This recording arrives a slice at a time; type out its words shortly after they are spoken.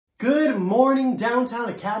Good morning, Downtown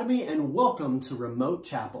Academy, and welcome to Remote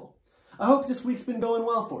Chapel. I hope this week's been going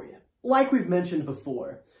well for you. Like we've mentioned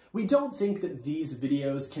before, we don't think that these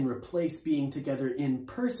videos can replace being together in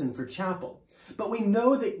person for chapel, but we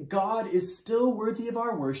know that God is still worthy of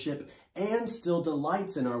our worship and still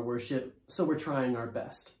delights in our worship, so we're trying our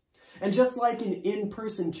best. And just like an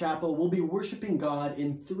in-person chapel, we'll be worshiping God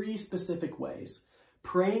in three specific ways: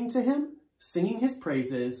 praying to Him, singing His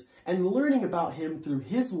praises, and learning about Him through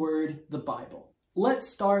His Word, the Bible. Let's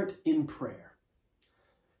start in prayer.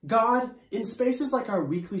 God, in spaces like our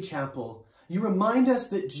weekly chapel, you remind us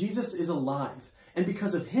that Jesus is alive, and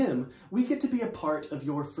because of Him, we get to be a part of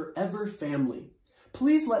your forever family.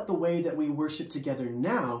 Please let the way that we worship together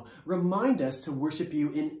now remind us to worship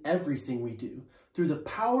you in everything we do, through the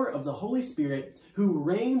power of the Holy Spirit, who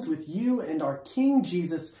reigns with you and our King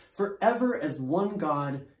Jesus forever as one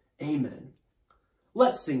God. Amen.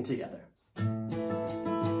 Let's sing together.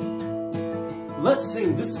 Let's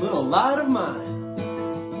sing This Little Light of Mine.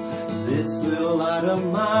 This little light of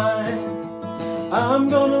mine, I'm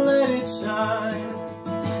gonna let it shine.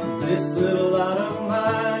 This little light of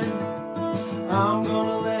mine, I'm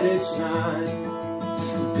gonna let it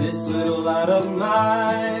shine. This little light of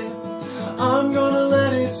mine, I'm gonna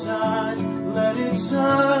let it shine. Let it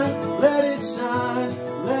shine, let it shine,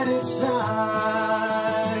 let it shine.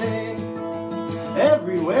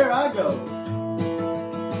 Everywhere I go,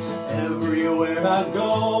 everywhere I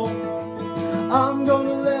go, I'm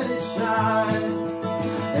gonna let it shine.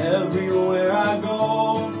 Everywhere I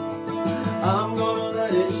go, I'm gonna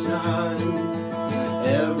let it shine.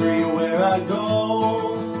 Everywhere I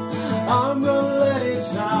go, I'm gonna let it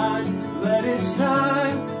shine. Let it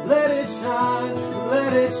shine, let it shine,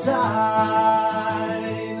 let it shine.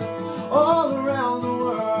 All around the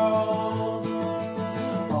world,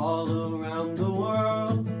 all around the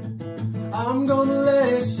world, I'm gonna let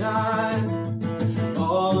it shine.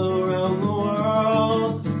 All around the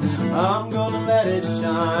world, I'm gonna let it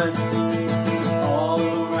shine. All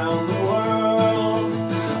around the world,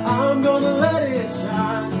 I'm gonna let it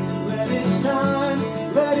shine. Let it shine,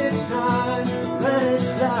 let it shine, let it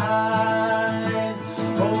shine.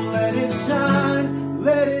 Oh, let it shine,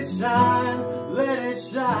 let it shine, let it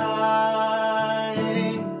shine.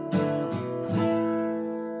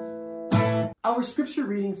 Our scripture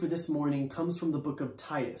reading for this morning comes from the book of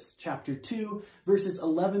Titus, chapter 2, verses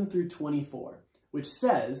 11 through 24, which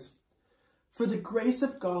says, "For the grace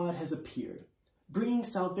of God has appeared, bringing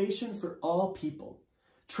salvation for all people,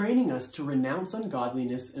 training us to renounce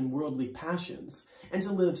ungodliness and worldly passions, and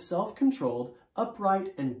to live self-controlled,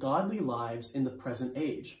 upright, and godly lives in the present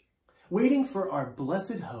age, waiting for our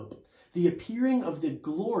blessed hope, the appearing of the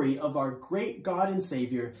glory of our great God and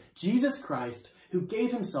Savior, Jesus Christ, who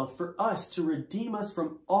gave Himself for us to redeem us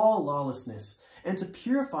from all lawlessness, and to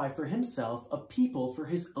purify for Himself a people for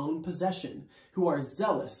His own possession, who are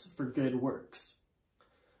zealous for good works."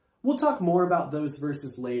 We'll talk more about those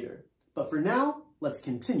verses later, but for now, let's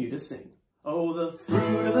continue to sing. Oh, the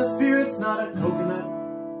fruit of the Spirit's not a coconut.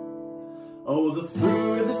 Oh, the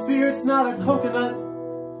fruit of the Spirit's not a coconut.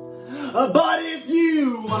 But if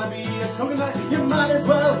you want to be a coconut, you might as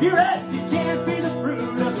well hear it. You can't be the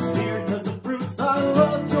fruit of the Spirit, because the fruits are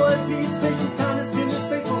love, joy, peace, patience, kindness, goodness,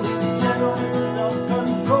 faithfulness, gentleness, and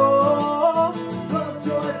self-control. Love,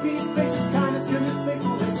 joy, peace, patience, kindness, goodness,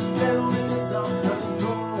 faithfulness, gentleness, and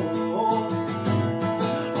self-control.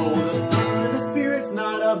 Oh, the fruit of the Spirit's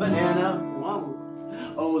not a banana. Wow.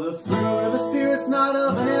 Oh, the fruit of the Spirit's not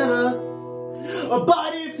a banana.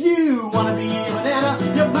 But if you want to be a banana,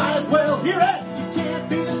 you might as well hear it. You can't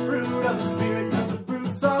be the fruit of the Spirit, because the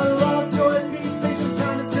fruits are love, joy, peace, patience,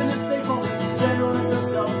 kindness, goodness, faithfulness, gentleness, and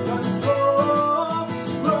self-control.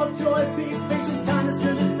 Love, joy, peace, patience, kindness,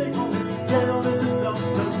 goodness, faithfulness, gentleness, and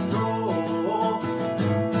self-control.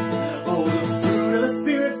 Oh, the fruit of the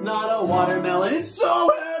Spirit's not a watermelon. It's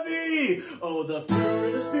so heavy. Oh, the fruit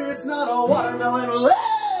of the Spirit's not a watermelon.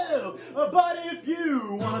 Whoa! But if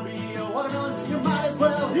you want to be a watermelon, you might as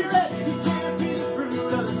well hear it. You can't be the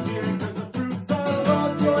fruit of the Spirit, because the fruits are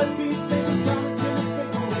love, joy, peace, patience, kindness, goodness,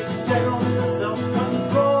 faithfulness, gentleness, and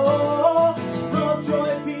self-control. Love,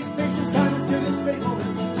 joy, peace, patience, kindness, goodness,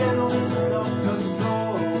 faithfulness, gentleness, and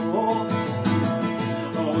self-control.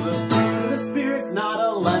 Oh, the fruit of the Spirit's not a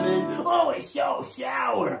lemon. Oh, it's so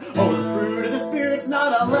sour. Oh, the fruit of the Spirit's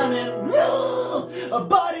not a lemon.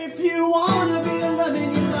 But if you want to be a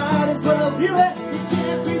lemon, you might as well hear it. You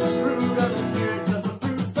can't be the fruit of the Spirit, because the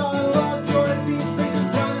fruits are love, joy, peace,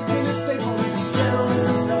 patience, kindness, goodness, faithfulness, gentleness,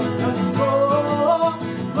 and self-control.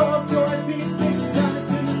 Love, joy, peace, patience, kindness,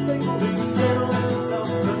 goodness, faithfulness, gentleness, and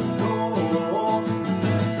self-control.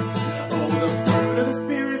 Oh, the fruit of the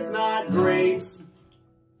Spirit's not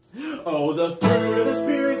Oh, the fruit of the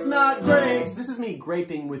Spirit's not grapes. This is me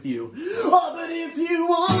graping with you. Oh, but if you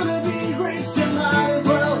wanna be grapes, you might as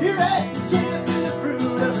well hear it. You can't be the fruit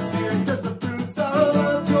of the Spirit, 'cause the fruits are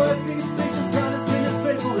love, joy, peace, patience, kindness, goodness,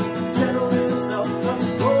 faithfulness, gentleness, and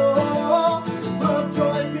self-control. Love,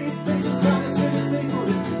 joy, peace, patience, kindness, goodness,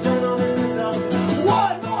 faithfulness, gentleness, and self-control.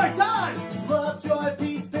 One more time! Love, joy,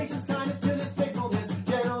 peace, patience, kindness, goodness, faithfulness,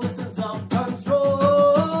 gentleness, and self-control.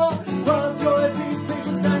 Love, joy, peace,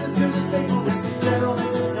 patience, kindness, goodness, faithfulness,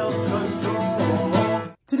 gentleness, and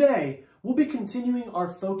self-control. Today, we'll be continuing our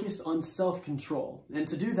focus on self-control, and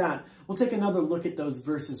to do that, we'll take another look at those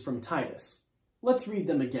verses from Titus. Let's read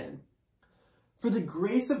them again. For the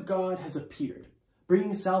grace of God has appeared,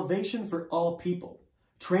 bringing salvation for all people,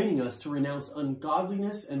 training us to renounce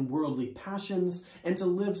ungodliness and worldly passions, and to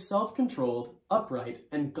live self-controlled, upright,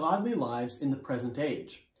 and godly lives in the present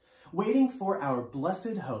age, waiting for our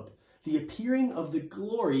blessed hope, the appearing of the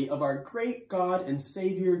glory of our great God and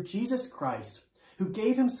Savior, Jesus Christ, who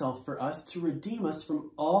gave himself for us to redeem us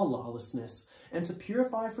from all lawlessness, and to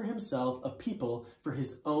purify for himself a people for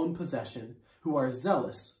his own possession, who are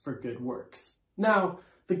zealous for good works. Now,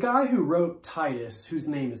 the guy who wrote Titus, whose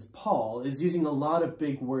name is Paul, is using a lot of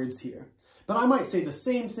big words here, but I might say the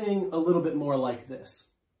same thing a little bit more like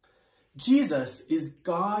this. Jesus is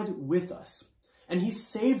God with us, and he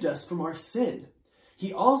saved us from our sin.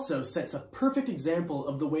 He also sets a perfect example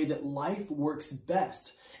of the way that life works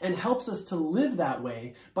best, and helps us to live that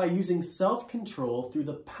way by using self-control through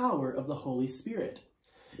the power of the Holy Spirit.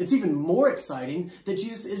 It's even more exciting that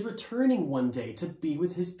Jesus is returning one day to be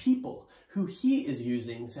with his people, who he is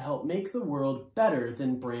using to help make the world better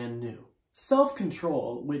than brand new.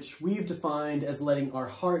 Self-control, which we've defined as letting our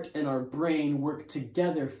heart and our brain work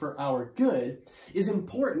together for our good, is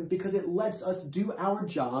important because it lets us do our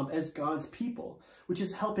job as God's people, which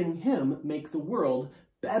is helping him make the world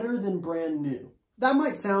better than brand new. That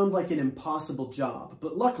might sound like an impossible job,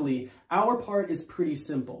 but luckily, our part is pretty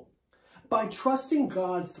simple. By trusting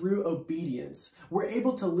God through obedience, we're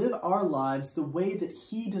able to live our lives the way that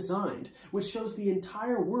he designed, which shows the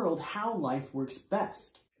entire world how life works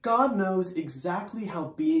best. God knows exactly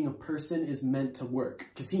how being a person is meant to work,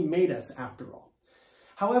 because he made us after all.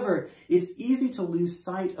 However, it's easy to lose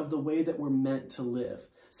sight of the way that we're meant to live,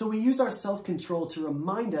 so we use our self-control to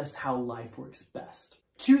remind us how life works best.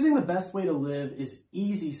 Choosing the best way to live is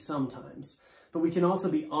easy sometimes, but we can also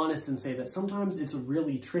be honest and say that sometimes it's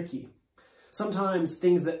really tricky. Sometimes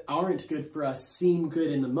things that aren't good for us seem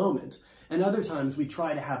good in the moment, and other times we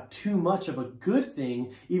try to have too much of a good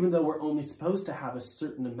thing even though we're only supposed to have a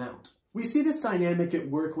certain amount. We see this dynamic at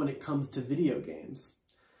work when it comes to video games.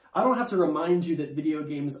 I don't have to remind you that video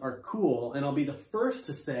games are cool, and I'll be the first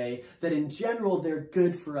to say that in general they're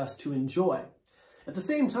good for us to enjoy. At the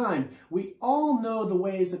same time, we all know the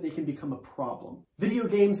ways that they can become a problem. Video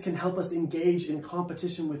games can help us engage in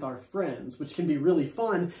competition with our friends, which can be really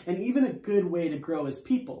fun and even a good way to grow as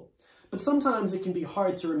people. But sometimes it can be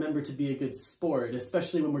hard to remember to be a good sport,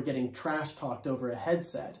 especially when we're getting trash talked over a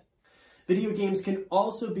headset. Video games can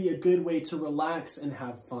also be a good way to relax and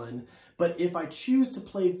have fun, but if I choose to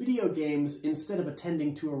play video games instead of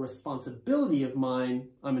attending to a responsibility of mine,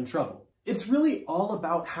 I'm in trouble. It's really all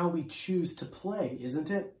about how we choose to play,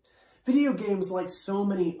 isn't it? Video games, like so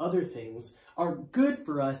many other things, are good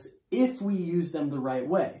for us if we use them the right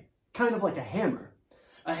way. Kind of like a hammer.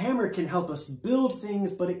 A hammer can help us build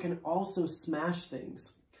things, but it can also smash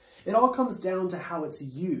things. It all comes down to how it's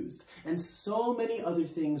used, and so many other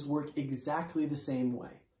things work exactly the same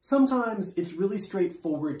way. Sometimes it's really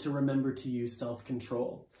straightforward to remember to use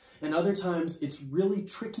self-control, and other times it's really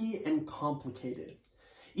tricky and complicated.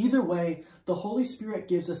 Either way, the Holy Spirit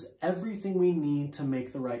gives us everything we need to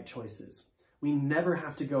make the right choices. We never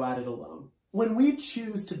have to go at it alone. When we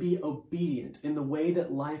choose to be obedient in the way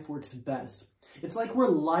that life works best, it's like we're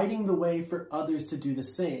lighting the way for others to do the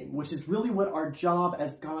same, which is really what our job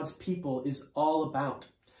as God's people is all about.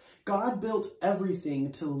 God built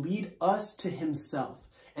everything to lead us to himself,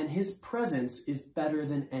 and his presence is better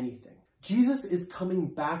than anything. Jesus is coming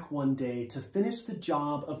back one day to finish the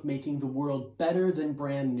job of making the world better than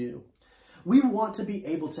brand new. We want to be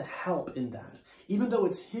able to help in that, even though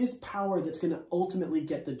it's his power that's going to ultimately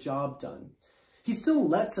get the job done. He still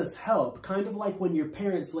lets us help, kind of like when your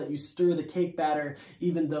parents let you stir the cake batter,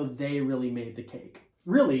 even though they really made the cake.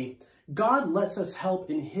 Really, God lets us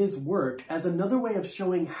help in his work as another way of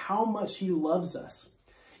showing how much he loves us.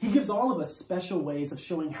 He gives all of us special ways of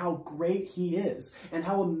showing how great he is and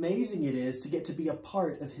how amazing it is to get to be a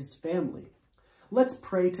part of his family. Let's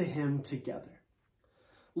pray to him together.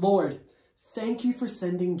 Lord, thank you for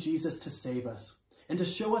sending Jesus to save us and to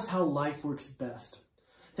show us how life works best.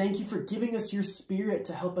 Thank you for giving us your Spirit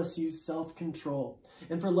to help us use self-control,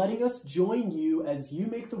 and for letting us join you as you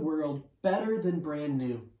make the world better than brand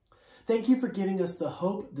new. Thank you for giving us the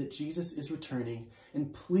hope that Jesus is returning,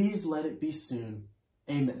 and please let it be soon.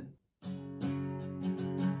 Amen.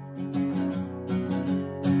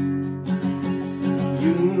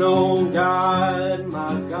 You know God,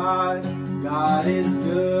 my God, God is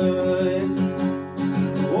good.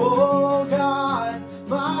 Oh God,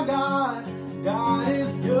 my God, God is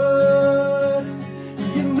good.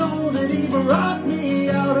 You know that He brought me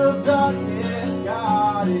out of darkness.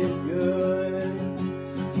 God is good.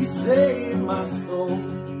 He saved my soul.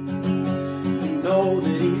 You know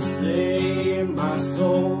that He saved my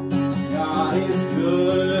soul. God is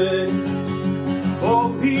good.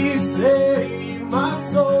 Oh, He saved my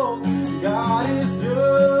soul. God is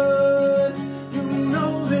good. You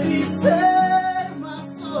know that He saved my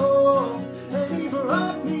soul, and He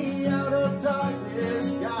brought me out of darkness.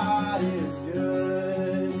 God is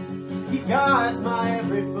good. He guides my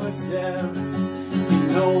every footstep. You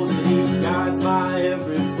know that He guides my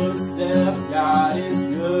every footstep. God is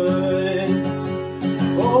good.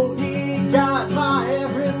 Oh, He guides my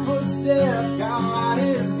every footstep. God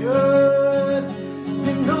is good.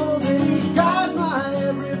 You know that He guides my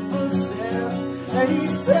every footstep, and He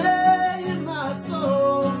saved my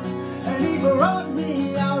soul, and He brought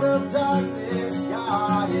me out of darkness.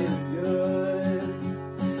 God is good.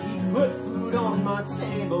 He put food on my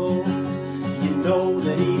table. You know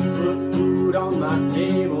that He put food on my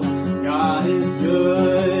table. God is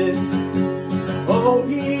good. Oh,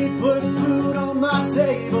 He put food on my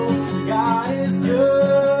table. God is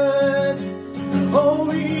good. Oh,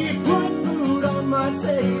 He put food on my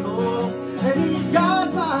table, and He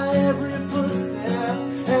guides my every footstep,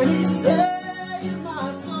 and He saved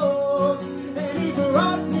my soul, and He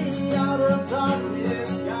brought me out of darkness.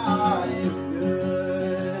 God is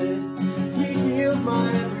good. He heals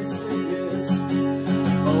my every sickness.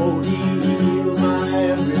 Oh, He heals my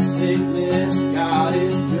every sickness. God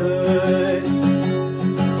is good.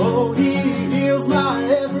 Oh, He heals my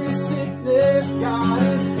every sickness. God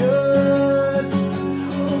is good.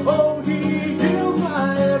 Oh, He heals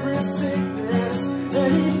my every sickness,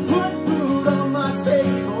 and He put food on my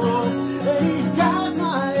table, and He guides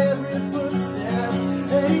my every footstep,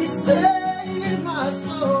 and He saved my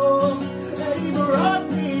soul, and He brought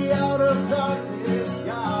me out of darkness.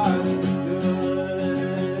 God is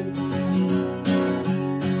good.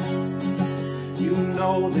 You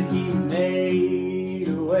know that He made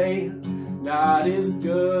a way. God is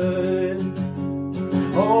good.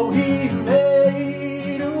 Oh, He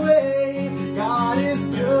made a way. God is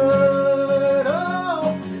good.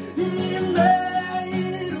 Oh, He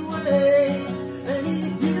made a way, and He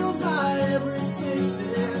heals my every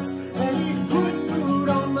sickness, and He put food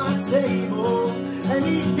on my table, and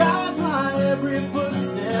He guides my every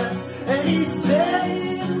footstep, and He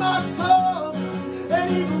saved my soul, and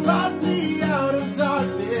He brought me out of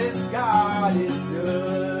darkness. God is good.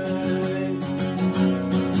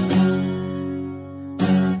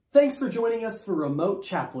 Thanks for joining us for Remote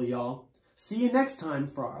Chapel, y'all. See you next time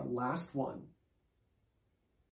for our last one.